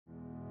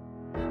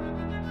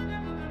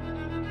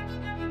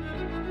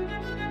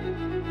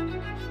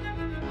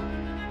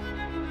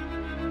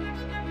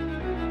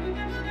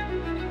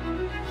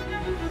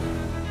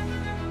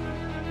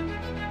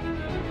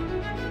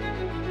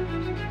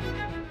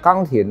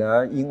钢铁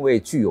呢，因为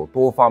具有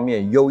多方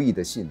面优异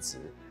的性质，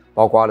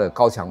包括了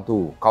高强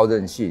度、高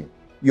韧性、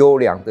优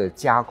良的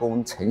加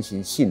工成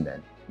型性能，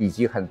以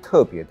及很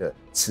特别的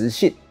磁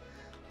性，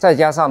再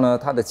加上呢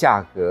它的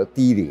价格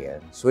低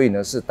廉，所以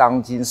呢是当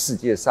今世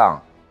界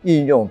上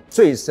应用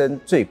最深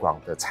最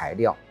广的材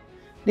料。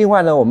另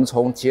外呢，我们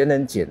从节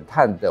能减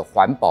碳的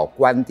环保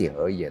观点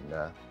而言呢，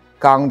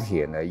钢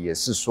铁呢也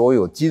是所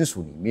有金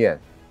属里面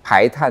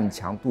排碳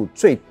强度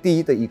最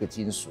低的一个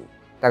金属。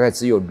大概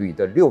只有铝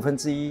的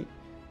1/6，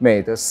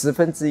镁的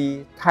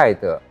1/10，钛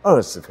的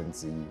1/20。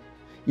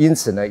因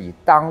此呢，以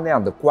当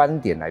量的观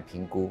点来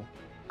评估，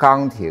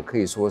钢铁可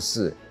以说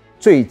是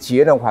最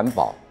节能环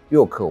保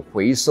又可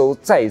回收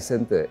再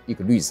生的一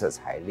个绿色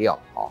材料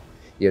啊，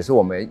也是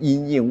我们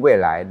因应未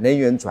来能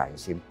源转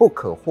型不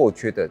可或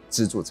缺的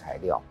支柱材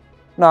料。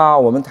那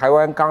我们台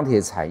湾钢铁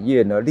产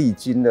业呢，历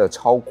经了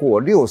超过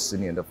60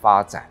年的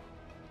发展，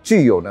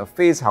具有呢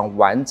非常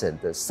完整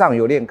的上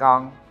游炼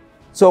钢、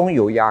中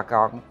游压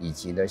钢以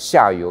及呢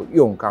下游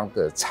用钢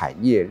的产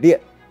业链。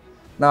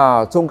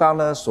那中钢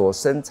呢所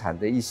生产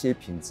的一些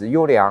品质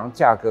优良、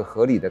价格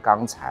合理的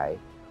钢材，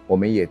我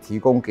们也提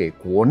供给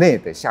国内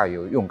的下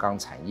游用钢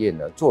产业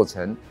呢，做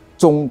成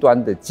终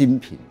端的精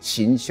品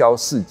行销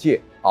世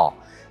界啊，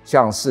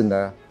像是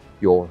呢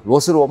有螺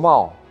丝螺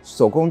帽、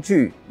手工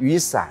具、雨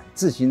伞、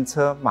自行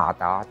车、马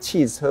达、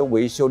汽车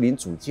维修零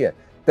组件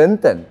等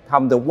等，他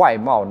们的外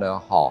貌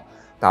呢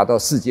达到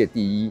世界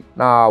第一。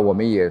那我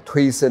们也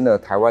推升了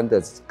台湾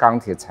的钢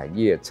铁产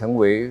业，成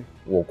为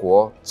我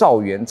国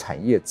兆元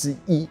产业之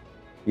一，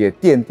也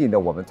奠定了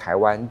我们台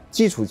湾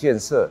基础建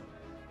设、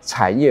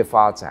产业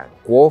发展、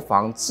国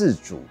防自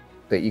主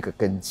的一个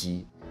根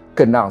基，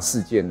更让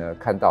世界呢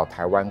看到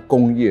台湾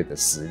工业的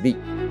实力。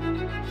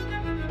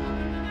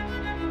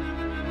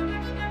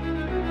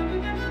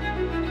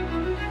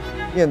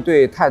面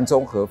对碳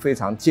中和非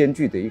常艰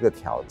巨的一个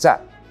挑战。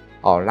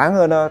然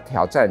而呢，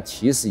挑战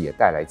其实也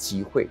带来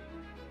机会。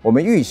我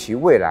们预期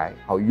未来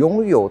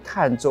拥有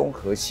碳中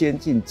和先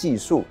进技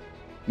术，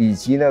以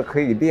及呢可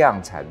以量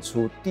产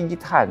出低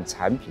碳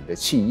产品的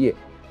企业，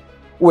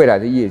未来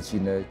的业绩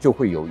呢就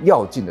会有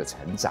跃进的成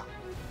长，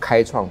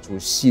开创出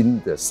新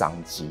的商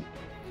机。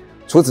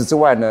除此之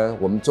外呢，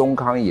我们中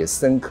钢也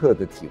深刻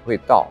的体会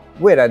到，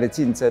未来的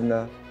竞争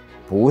呢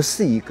不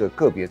是一个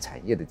个别产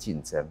业的竞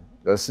争，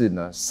而是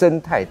呢生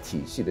态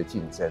体系的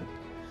竞争。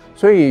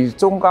所以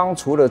中钢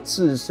除了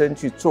自身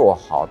去做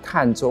好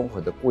碳中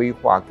和的规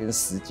划跟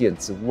实践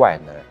之外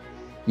呢，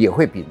也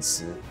会秉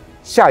持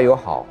下游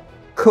好、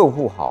客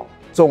户好、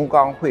中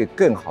钢会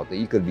更好的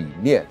一个理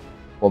念。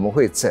我们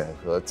会整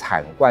合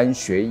产官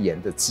学研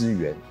的资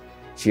源，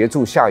协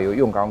助下游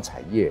用钢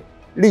产业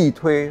力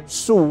推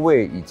数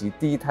位以及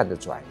低碳的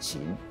转型，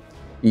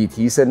以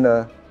提升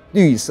呢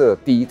绿色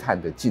低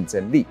碳的竞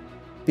争力，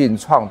并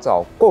创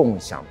造共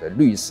享的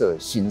绿色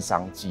新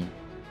商机，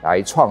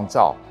来创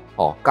造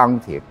钢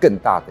铁更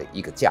大的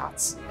一个价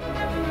值。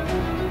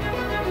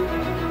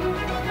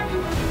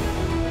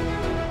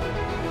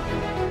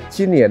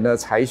今年呢，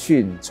财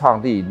讯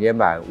创立年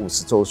满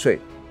50周岁，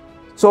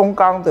中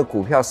钢的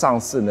股票上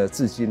市呢，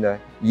至今呢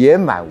也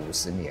满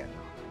50年了，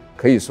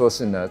可以说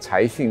是呢，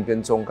财讯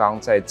跟中钢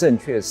在证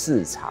券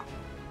市场，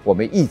我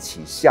们一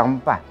起相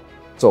伴，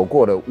走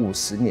过了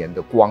50年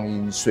的光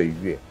阴岁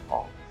月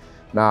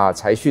那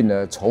财讯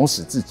呢，从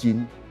始至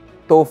今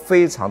都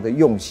非常的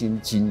用心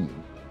经营。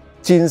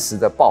精实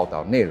的报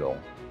道内容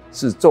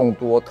是众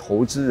多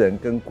投资人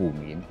跟股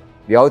民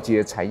了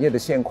解产业的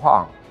现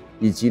况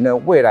以及呢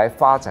未来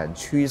发展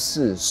趋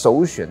势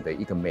首选的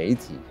一个媒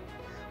体。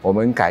我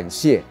们感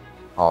谢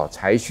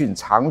财讯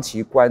长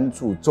期关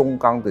注中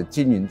钢的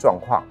经营状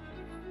况，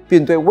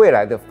并对未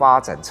来的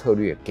发展策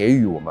略给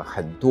予我们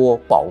很多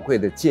宝贵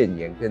的建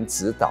言跟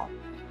指导。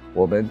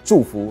我们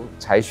祝福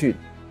财讯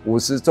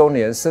50周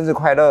年生日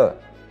快乐！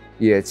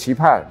也期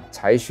盼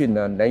财讯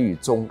呢能与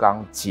中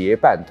钢结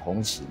伴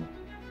同行，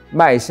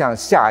迈向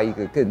下一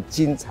个更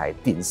精彩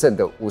鼎盛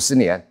的50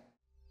年。